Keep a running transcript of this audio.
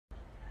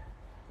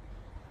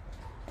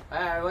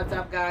Alright, what's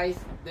up guys?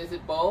 This is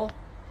Bo.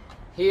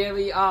 Here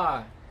we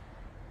are,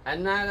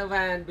 another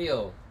van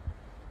build.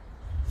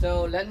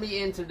 So let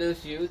me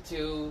introduce you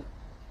to,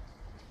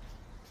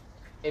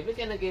 if we're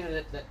gonna give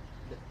the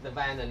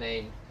van a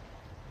name.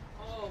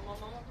 Oh, my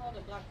mama called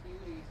it Black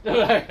Beauty. No,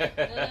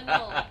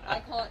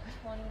 I call it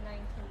 2019.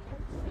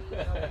 I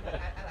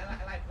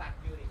like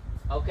Black Beauty.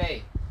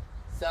 Okay,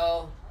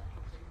 so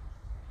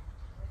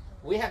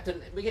we have to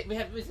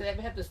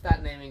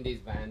start naming these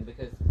vans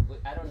because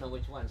I don't know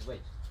which one's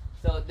which.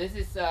 So this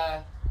is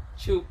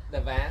Chook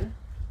the van.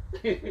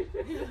 I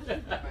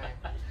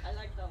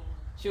like that one.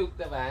 Chook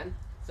the van.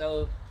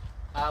 So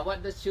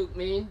what does Chook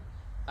mean?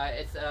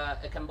 It's a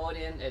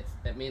Cambodian. It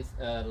means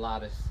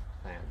largest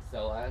van.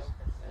 So I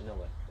know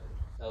what.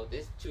 So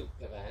this Chook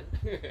the van.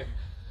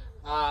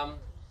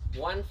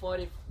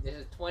 140. This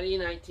is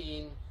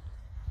 2019.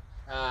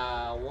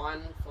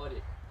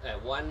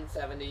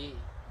 170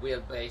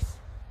 wheelbase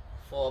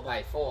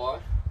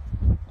 4x4.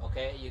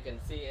 Okay, you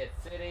can see it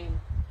sitting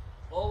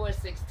over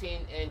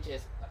 16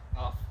 inches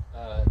off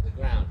the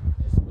ground.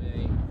 It's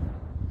very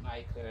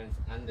high clearance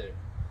under.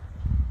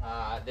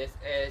 This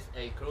is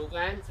a crew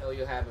van, so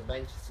you have a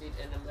bench seat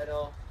in the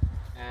middle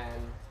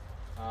and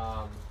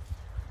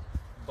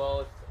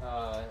both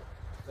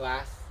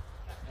glass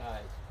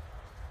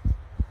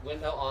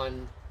window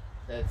on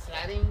the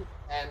slanting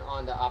and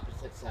on the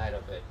opposite side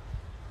of it.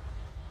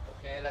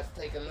 Okay, let's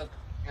take a look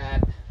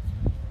at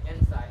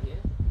inside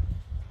here.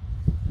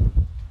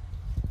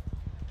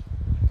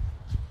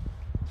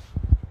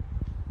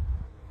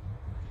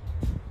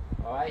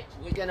 Alright,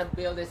 we're gonna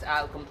build this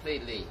out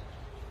completely.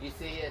 You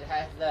see it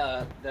has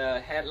the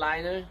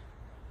headliner.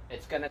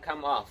 It's gonna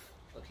come off.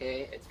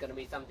 Okay, it's gonna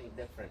be something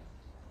different.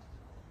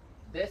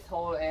 This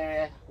whole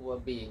area will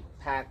be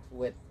packed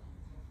with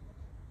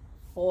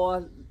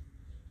 4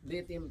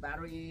 lithium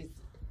batteries.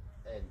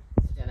 It's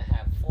gonna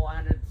have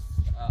 400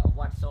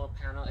 watt solar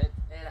panel. It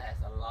has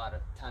a lot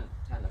of ton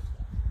of stuff.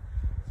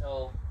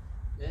 So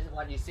this is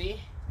what you see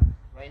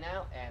right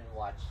now, and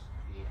watch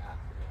the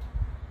after.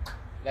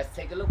 Let's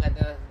take a look at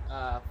the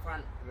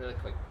front really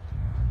quick.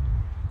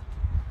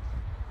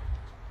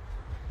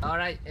 All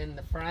right, in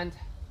the front,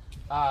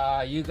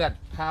 you got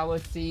power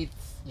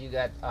seats. You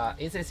got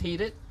is this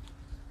heated?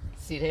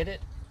 Seat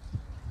heated?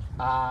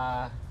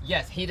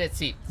 Yes, heated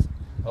seats.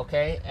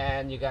 Okay,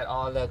 and you got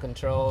all the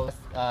controls,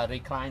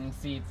 reclining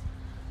seats.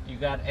 You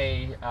got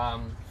a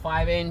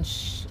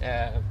 5-inch,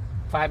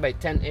 5 by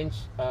 10 inch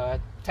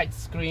touch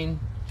screen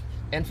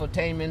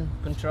infotainment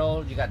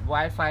control. You got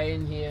Wi-Fi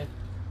in here.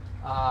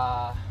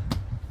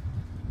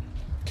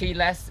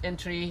 Keyless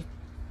entry,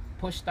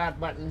 push start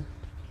button.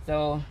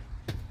 So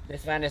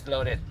this van is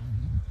loaded.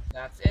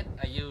 That's it.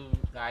 Are you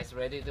guys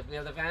ready to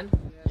build the van?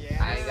 Yes.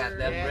 I got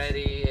them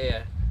ready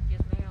here.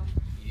 Yes, ma'am.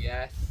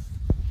 Yes,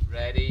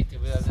 ready to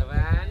build the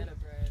van.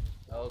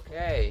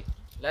 Okay,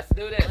 let's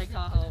do this. Like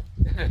Tahoe.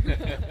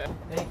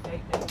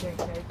 Take.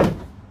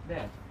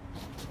 There.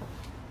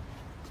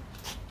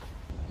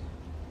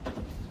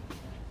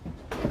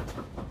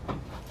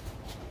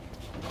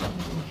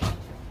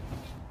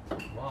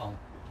 Wow.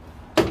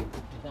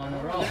 It's on a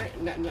roll.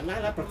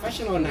 Not a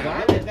professional now.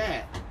 Look at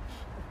that.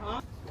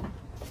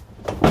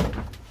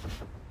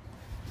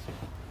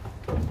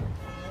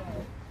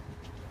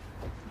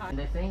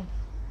 This thing,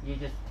 you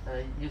just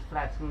use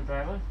flat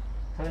screwdriver,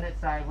 turn it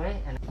sideways,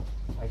 and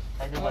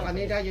I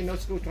need that. You know,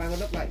 screwdriver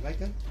look like that.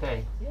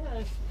 Okay.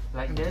 Yes.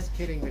 Like I'm this. just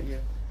kidding with you.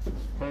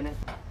 Turn it.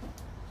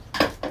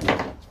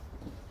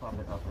 Pop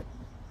it off it.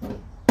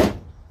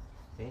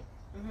 See?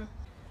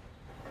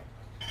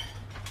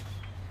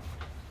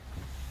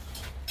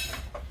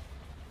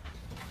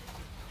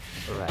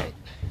 Alright.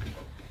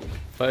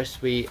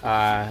 First we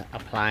are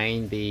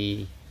applying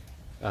the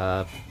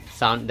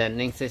sound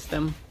deadening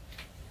system.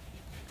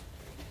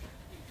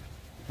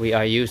 We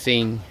are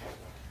using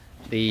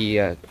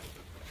the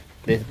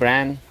this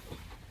brand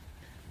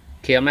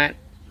Kilmat.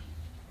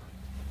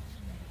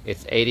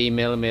 It's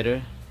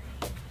 80mm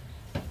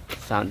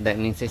sound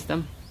deadening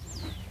system.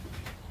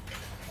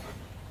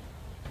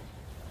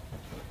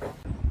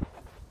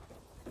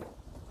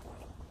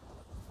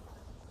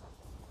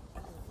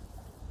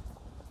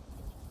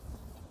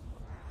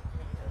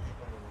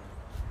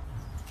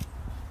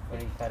 What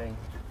are you cutting?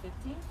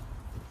 15?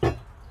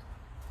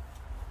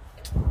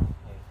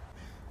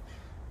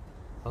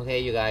 Okay,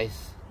 you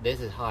guys, this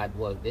is hard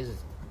work. This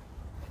is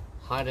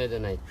harder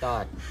than I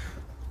thought.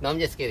 No, I'm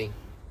just kidding.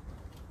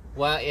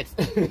 Well, it's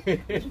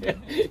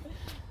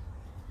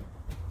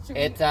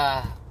it's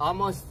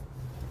almost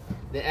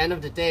the end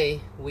of the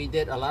day. We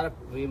made a lot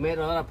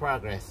of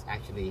progress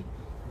actually.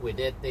 We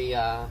did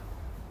the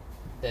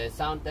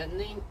sound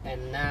deadening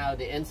and now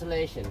the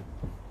insulation.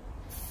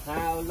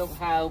 Look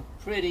how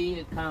pretty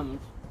it comes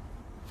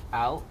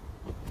out,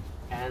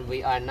 and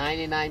we are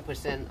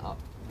 99%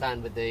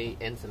 done with the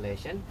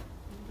insulation.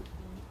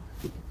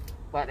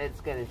 But it's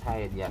getting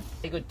tired, yes.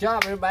 Hey, good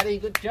job, everybody.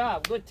 Good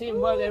job. Good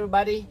teamwork,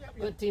 everybody.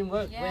 Good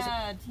teamwork.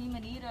 Yeah, Team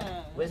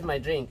Anita. Where's my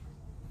drink?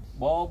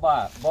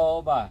 Boba,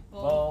 boba,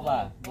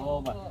 boba,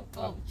 boba.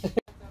 Go.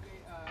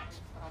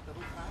 Of the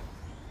roof rack.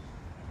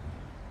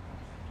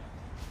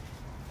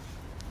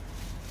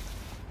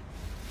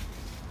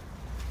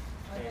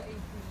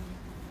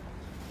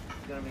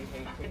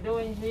 What we're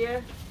doing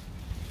here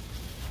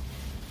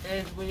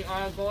is we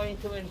are going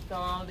to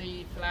install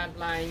the flat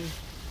line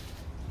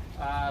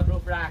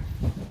roof rack.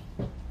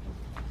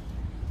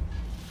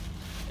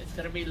 It's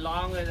going to be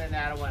longer than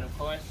that one, of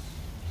course,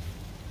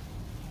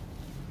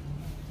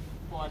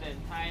 for the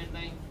entire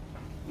length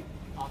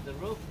of the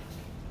roof,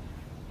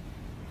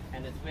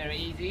 and it's very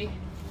easy.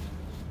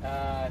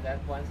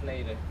 That one's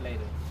later.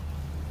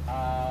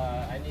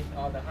 I need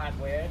all the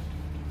hardware.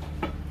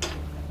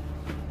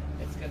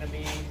 It's going to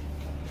be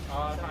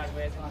all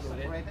hardware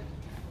included.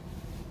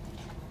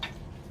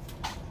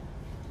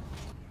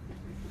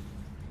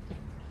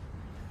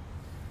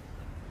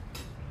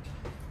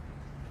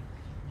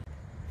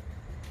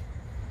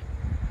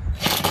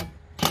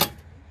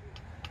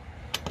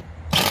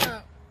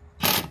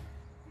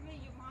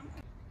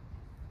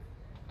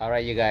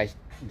 Alright you guys,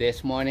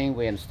 this morning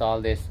we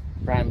installed this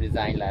prime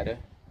design ladder,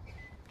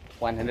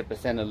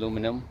 100%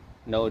 aluminum,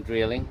 no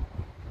drilling.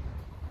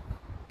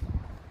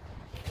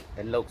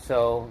 It looks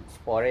so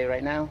sporty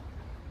right now.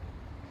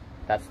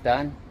 That's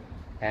done,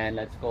 and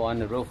let's go on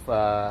the roof.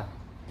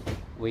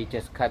 We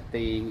just cut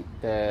the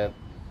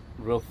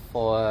roof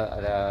for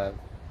the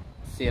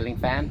ceiling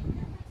fan.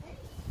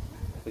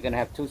 We're gonna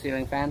have 2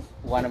 ceiling fans,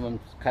 one of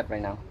them's cut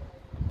right now.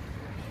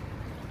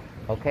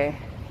 Okay,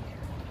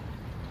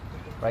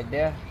 right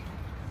there,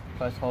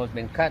 first hole's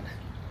been cut.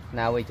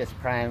 Now we're just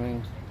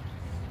priming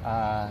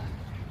to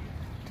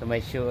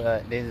make sure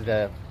this is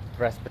the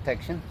rust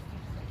protection.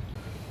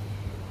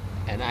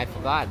 And I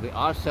forgot, we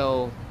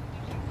also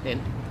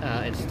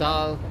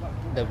install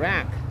the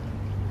rack.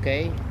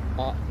 Okay,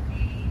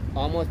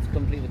 almost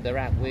complete with the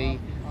rack. We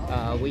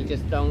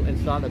just don't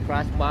install the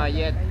crossbar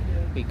yet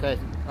because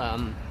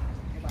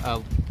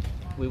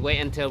we wait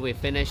until we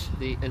finish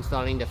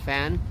installing the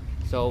fan,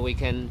 so we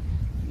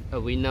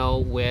know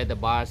where the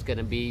bar is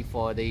gonna be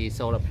for the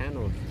solar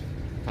panel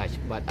touch.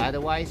 But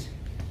otherwise,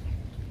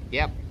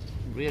 yep,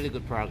 really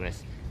good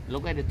progress.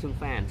 Look at the 2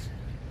 fans.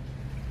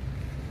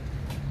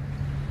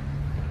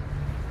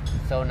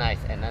 So nice.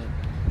 And then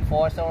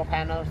 4 solar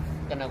panels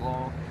gonna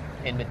go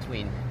in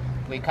between.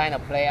 We kind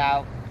of laid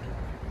out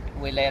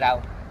where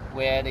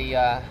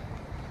the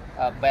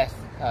best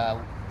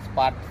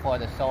spot for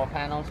the solar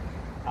panels.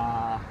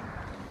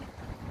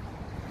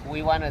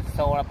 We wanted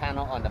solar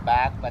panel on the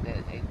back, but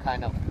it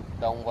kind of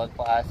don't work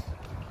for us.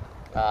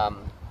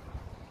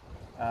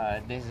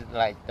 This is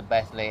like the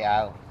best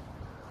layout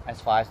as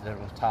far as the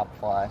rooftop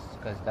for us,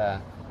 because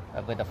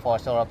with the 4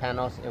 solar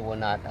panels it will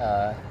not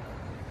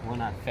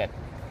fit.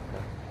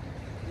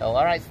 So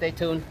alright, stay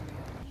tuned.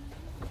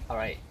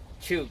 Alright,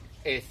 Chuk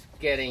is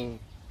getting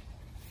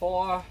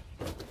 4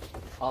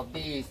 of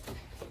these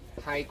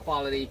high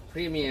quality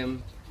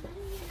premium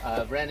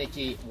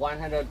Renogy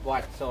 100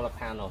 watt solar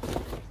panels,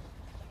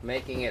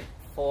 making it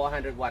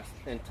 400 watts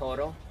in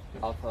total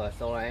of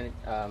solar energy,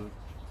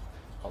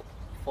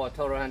 for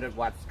total 100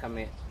 watts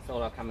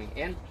solar coming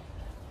in.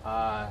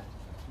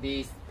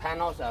 These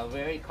panels are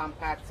very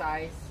compact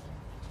size.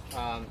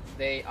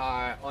 They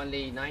are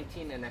only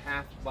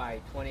 19.5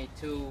 by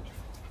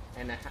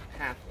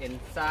 22.5 in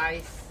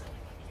size,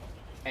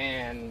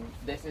 and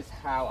this is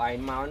how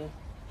I'm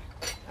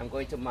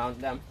going to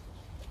mount them.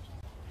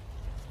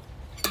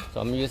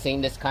 So I'm using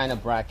this kind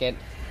of bracket.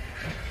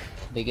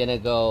 They're gonna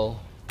go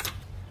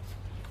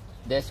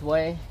this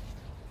way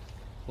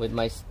with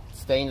my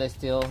stainless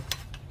steel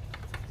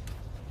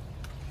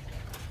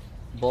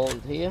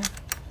bolt here.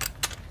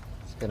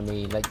 It's gonna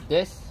be like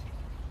this.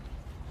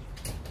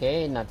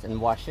 Okay, nuts and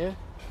washer,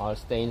 all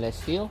stainless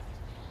steel.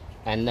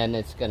 And then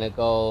it's gonna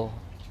go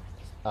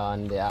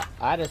on the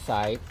other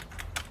side,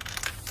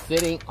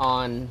 sitting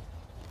on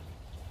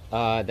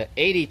the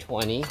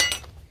 80/20,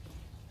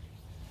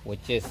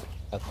 which is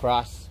a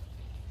cross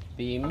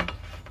beam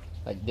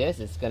like this.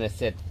 It's gonna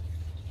sit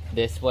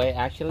this way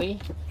actually.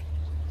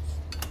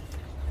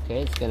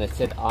 Okay, it's gonna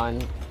sit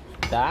on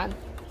that.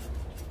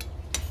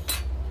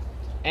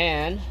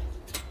 And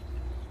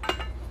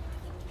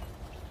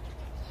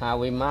how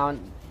we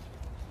mount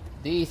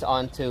these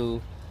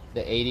onto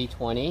the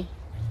 80/20.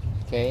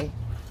 Okay,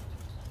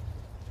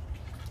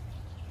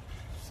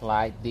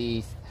 slide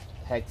these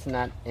hex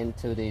nut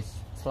into these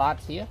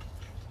slots here,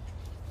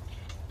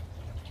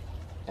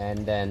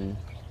 and then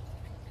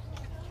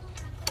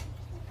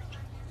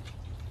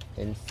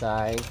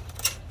inside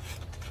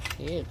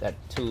here got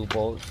 2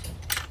 bolts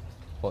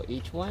for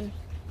each one,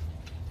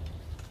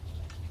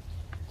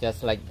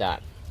 just like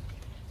that.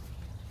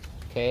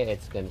 Okay,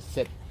 it's gonna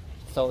sit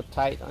so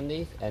tight on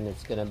these, and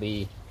it's gonna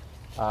be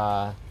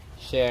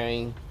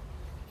sharing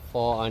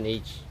 4 on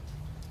each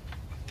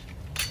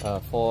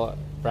 4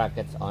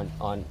 brackets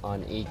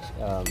on each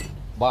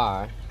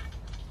bar,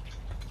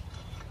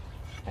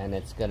 and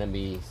it's gonna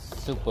be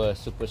super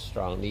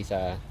strong. These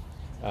are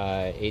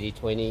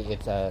 80/20.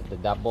 It's the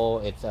double.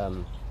 It's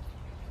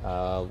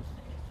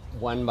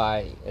 1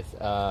 by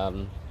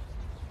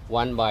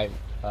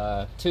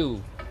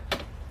 2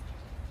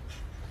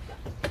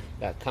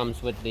 that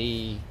comes with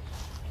the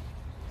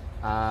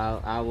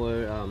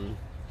our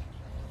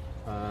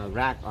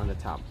rack on the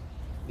top.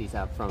 These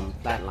are from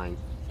Flatline.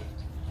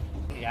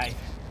 Guys,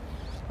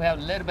 we have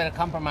a little bit of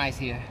compromise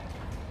here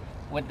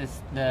with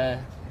this the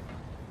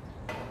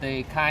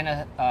kind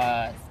of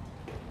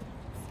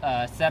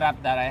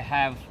setup that I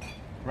have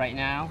right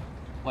now.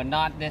 Well,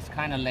 not this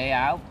kind of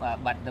layout,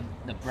 but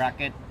the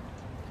bracket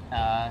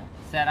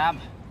setup.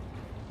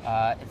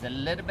 It's a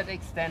little bit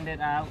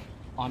extended out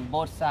on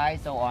both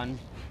sides, so on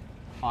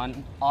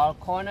all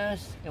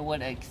corners it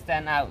would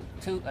extend out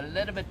a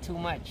little bit too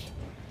much,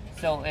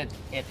 so it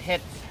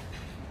hits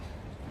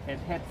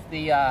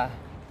the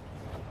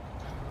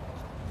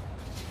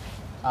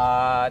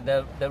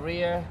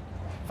rear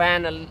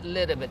fan a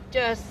little bit,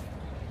 just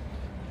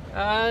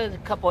a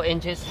couple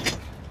inches.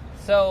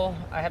 So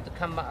I have to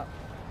come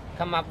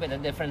up with a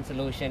different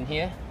solution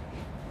here.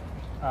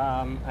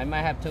 I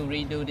might have to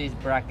redo these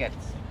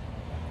brackets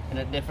in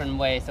a different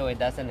way so it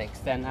doesn't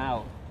extend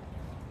out,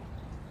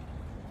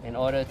 in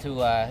order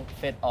to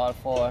fit all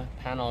 4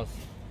 panels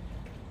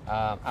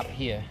up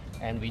here,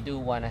 and we do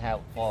want to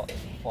have four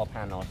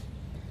panels.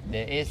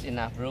 There is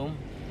enough room.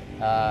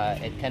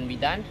 It can be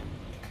done.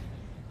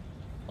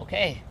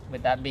 Okay,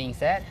 with that being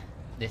said,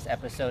 this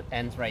episode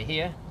ends right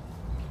here.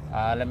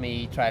 Let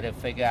me try to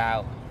figure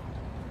out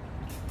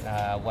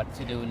what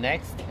to do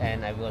next,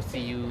 and I will see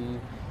you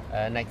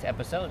next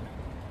episode.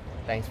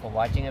 Thanks for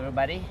watching,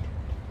 everybody.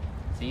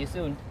 See you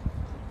soon.